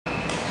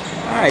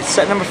Alright,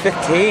 set number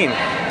 14.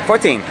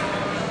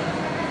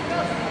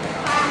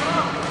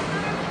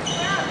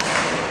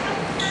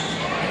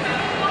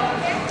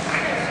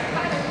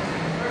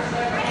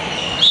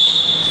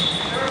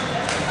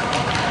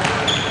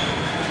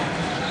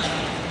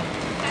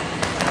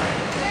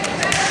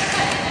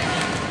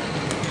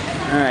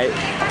 Alright.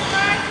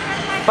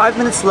 5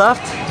 minutes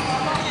left.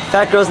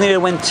 Fat girls need to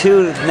win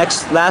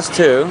last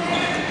two.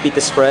 Beat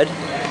the spread.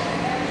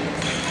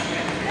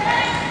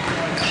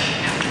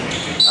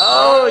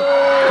 Oh,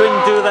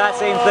 couldn't do that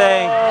same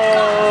thing.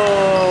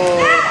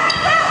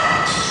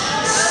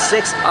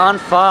 6 on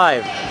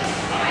 5.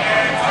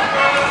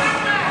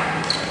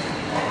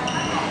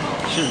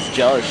 She was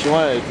jealous. She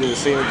wanted to do the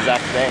same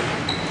exact thing.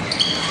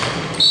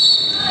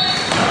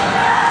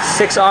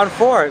 6 on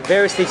 4.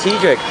 Very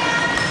strategic.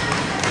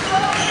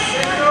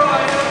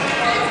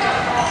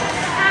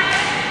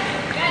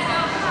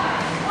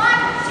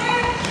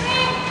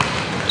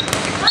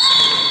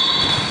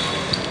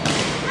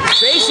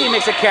 Tracy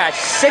makes a catch.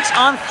 6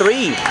 on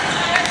 3.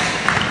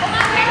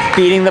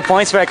 Beating the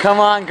point spread. Come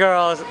on,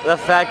 girls. The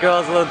fat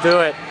girls will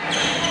do it.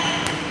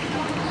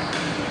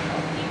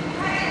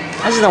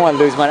 I just don't want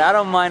to lose money. I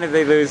don't mind if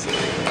they lose.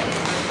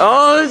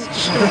 Oh,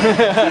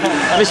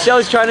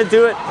 Michelle's trying to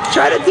do it.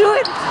 Trying to do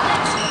it.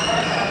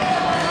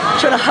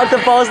 Trying to hug the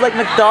balls like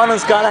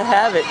McDonald's. Gotta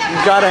have it.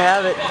 You gotta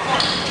have it.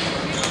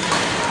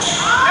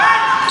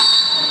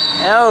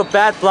 Oh,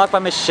 bad block by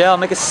Michelle.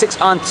 Make it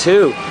 6 on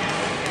 2.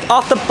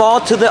 Off the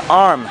ball to the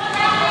arm.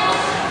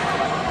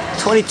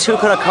 22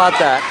 could have caught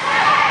that.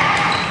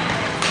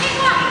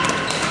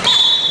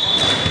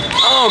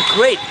 Oh,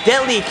 great.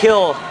 Deadly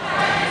kill.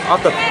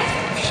 Off the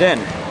shin.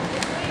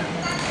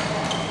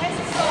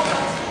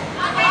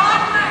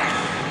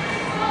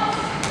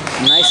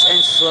 Nice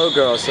and slow,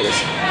 girls. To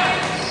this.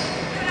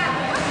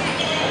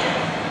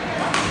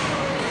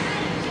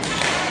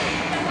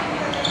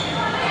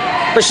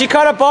 But she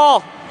caught a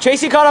ball.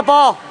 Tracy caught a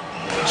ball.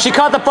 She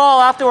caught the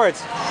ball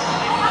afterwards.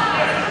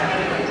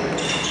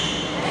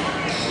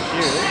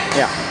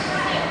 Yeah.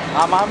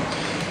 啱啱。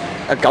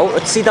狗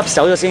撕得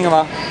手咗先㗎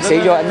嘛，死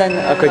咗，然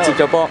後佢接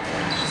咗波。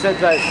Said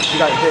that she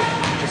got hit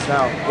just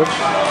now, which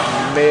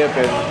may have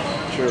been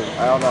true.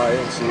 I don't know. I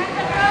didn't see.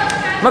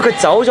 唔係佢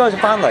走咗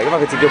翻嚟㗎嘛，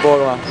佢接咗波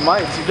㗎嘛。唔係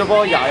接咗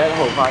波21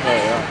號翻嚟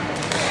啦。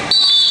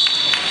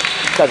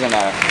Doesn't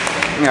matter.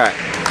 All right.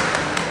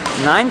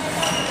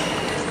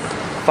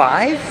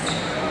 9-5.